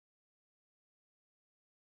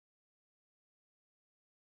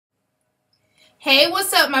Hey,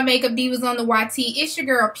 what's up, my makeup divas on the YT? It's your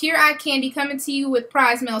girl, Pure Eye Candy, coming to you with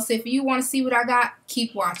prize mail. So if you want to see what I got,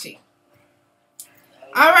 keep watching.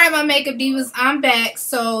 Alright, my makeup divas, I'm back.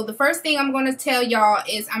 So the first thing I'm going to tell y'all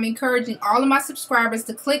is I'm encouraging all of my subscribers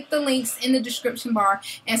to click the links in the description bar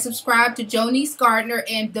and subscribe to Jonyse, Gardner,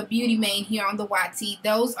 and TheBeautyMaine here on the YT.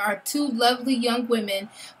 Those are two lovely young women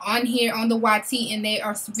on here on the YT, and they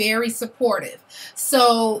are very supportive.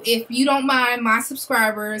 So if you don't mind, my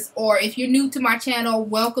subscribers, or if you're new to my channel,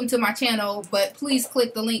 welcome to my channel, but please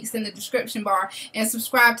click the links in the description bar and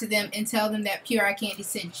subscribe to them and tell them that Pure Eye Candy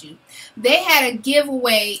sent you. They had a giveaway,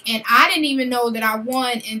 and I didn't even know that I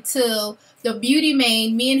won until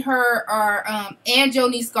TheBeautyMaine. Me and her are, and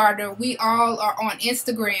Jonyse Gardner, we all are on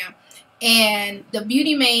Instagram, and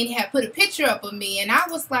TheBeautyMaine had put a picture up of me, and I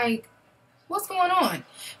was like, what's going on?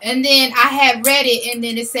 And then I had read it, and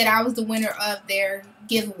then it said I was the winner of their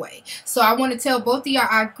giveaway. So I want to tell both of y'all,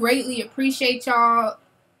 I greatly appreciate y'all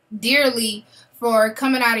dearly for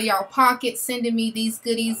coming out of y'all pockets, sending me these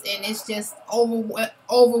goodies, and it's just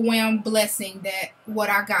overwhelmed blessing that what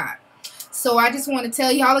I got. So I just want to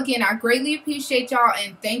tell y'all again, I greatly appreciate y'all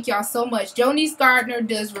and thank y'all so much. Jonyse Gardner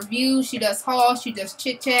does reviews, she does hauls, she does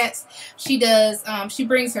chit chats, she does she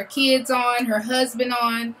brings her kids on, her husband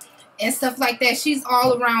on, and stuff like that. She's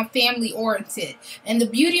all around family oriented. And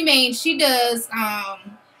TheBeautyMaine, she does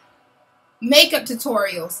makeup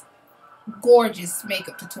tutorials. Gorgeous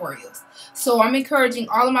makeup tutorials. So I'm encouraging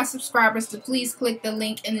all of my subscribers to please click the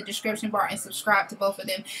link in the description bar and subscribe to both of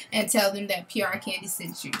them and tell them that Pure Eye Candy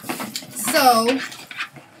sent you. So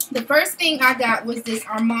the first thing I got was this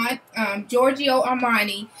Giorgio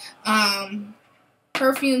Armani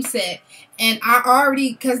perfume set, and I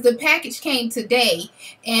already, because the package came today,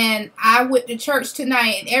 and I went to church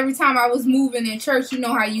tonight, and every time I was moving in church, you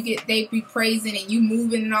know how you get, they be praising and you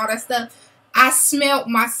moving and all that stuff. I smelled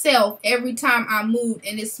myself every time I moved,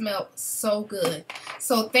 and it smelled so good.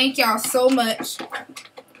 So thank y'all so much.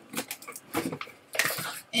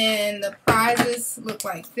 And the prizes look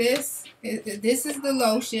like this. This is the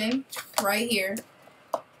lotion right here.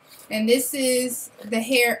 And this is the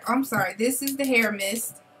hair, this is the hair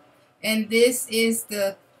mist. And this is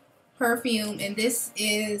the perfume. And this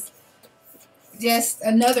is just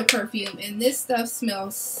another perfume. And this stuff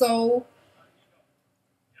smells so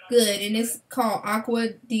good, and it's called Acqua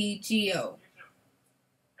di Gio.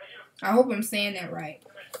 I hope I'm saying that right.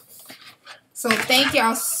 So thank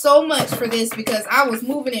y'all so much for this, because I was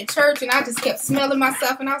moving in church and I just kept smelling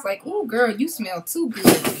myself, and I was like, ooh girl, you smell too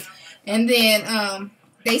good. And then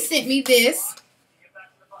they sent me this.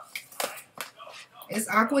 It's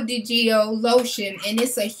Acqua di Gio lotion, and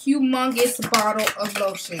it's a humongous bottle of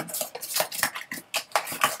lotion.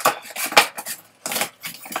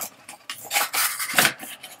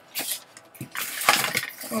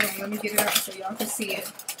 Hold on, let me get it out so y'all can see it.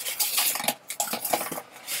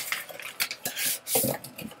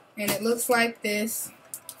 And it looks like this.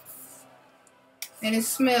 And it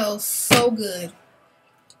smells so good.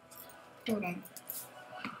 Hold on.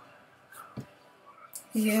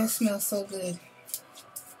 Yeah, it smells so good.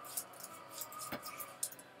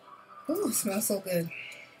 Ooh, it smells so good.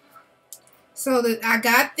 So I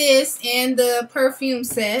got this and the perfume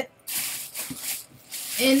set.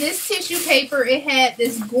 In this tissue paper, it had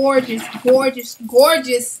this gorgeous, gorgeous,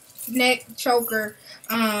 gorgeous neck choker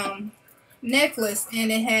necklace,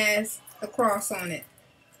 and it has a cross on it.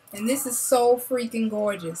 And this is so freaking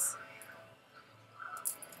gorgeous.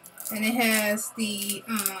 And it has the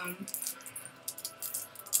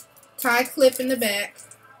tie clip in the back,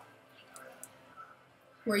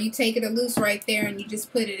 where you take it loose right there and you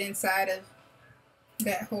just put it inside of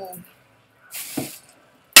that hole. So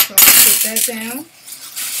I'm going to put that down.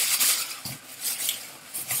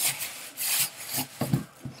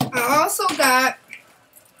 I also got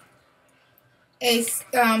a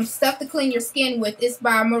stuff to clean your skin with. It's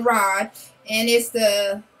by Murad, and it's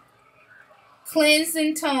the Cleanse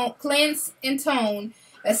and Tone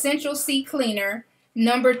Essential C Cleaner.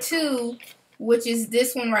 Number 2, which is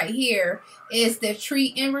this one right here, is the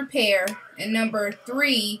Treat and Repair, and number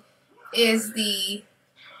 3 is the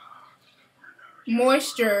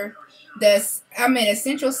Moisture.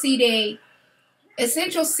 Essential C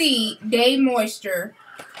Day Moisture.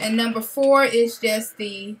 And number 4 is just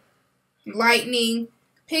the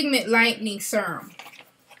Pigment Lightening Serum.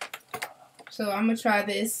 So I'm going to try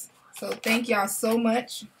this. So thank y'all so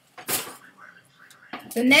much.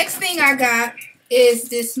 The next thing I got is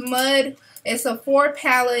this Mud. It's a 4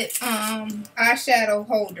 palette eyeshadow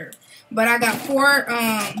holder. But I got 4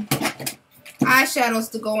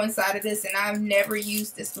 eyeshadows to go inside of this, and I've never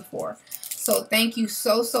used this before. So thank you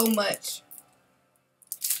so much.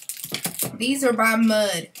 These are by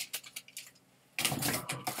Mud.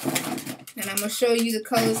 And I'm going to show you the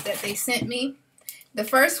colors that they sent me. The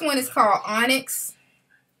first one is called Onyx.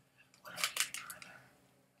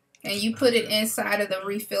 And you put it inside of the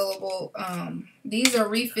refillable. These are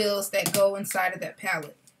refills that go inside of that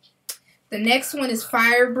palette. The next one is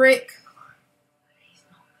Fire Brick.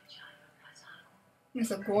 It's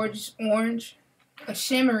a gorgeous orange. A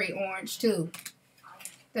shimmery orange too.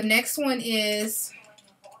 The next one is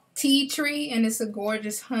Tea Tree. And it's a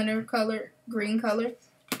gorgeous hunter color, green color.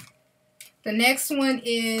 The next one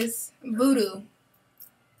is Voodoo.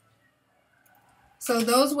 So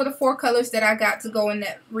those were the 4 colors that I got to go in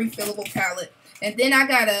that refillable palette. And then I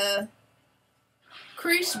got a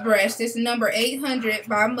crease brush. This is number 800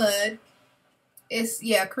 by Mud. It's,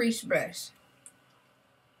 yeah, crease brush.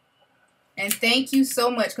 And thank you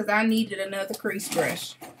so much because I needed another crease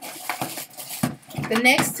brush. The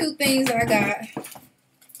next 2 things I got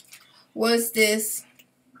was this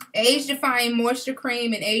Age Defying Moisture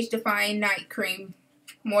Cream and Age Defying Night Cream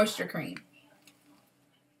Moisture Cream.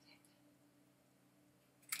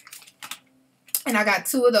 And I got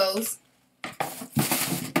 2 of those.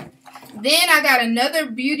 Then I got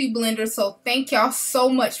another beauty blender. So thank y'all so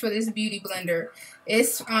much for this beauty blender.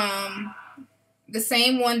 It's the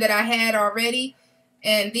same one that I had already.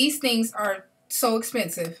 And these things are so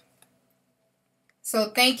expensive. So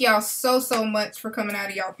thank y'all so much for coming out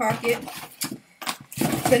of y'all pocket.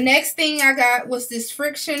 The next thing I got was this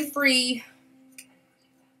friction-free.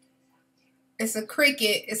 It's a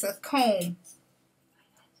Cricut. It's a comb.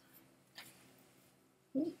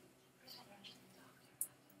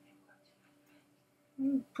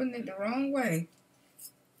 I'm putting it the wrong way.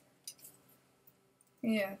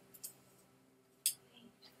 Yeah.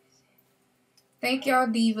 Thank y'all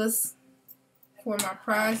divas for my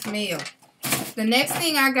prize mail. The next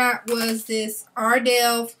thing I got was this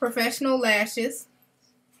Ardell Professional Lashes.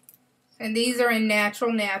 And these are in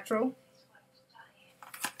natural.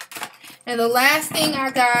 And the last thing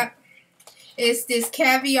I got is this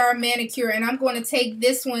Caviar Manicure. And I'm going to take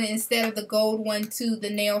this one instead of the gold one to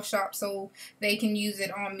the nail shop so they can use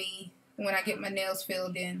it on me when I get my nails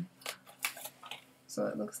filled in. So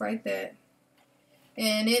it looks like that.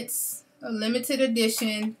 And it's a limited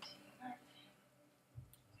edition.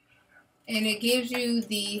 And it gives you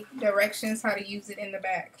the directions how to use it in the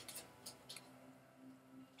back.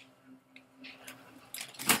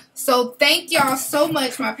 So thank y'all so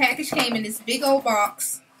much. My package came in this big old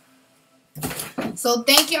box. So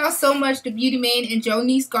thank y'all so much to TheBeautyMaine and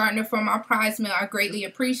Jonyse Gardner for my prize mail. I greatly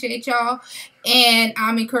appreciate y'all. And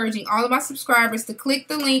I'm encouraging all of my subscribers to click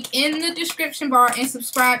the link in the description bar and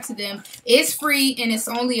subscribe to them. It's free and it's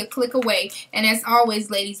only a click away. And as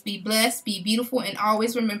always, ladies, be blessed, be beautiful, and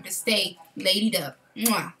always remember to stay ladied up.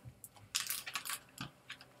 Mwah.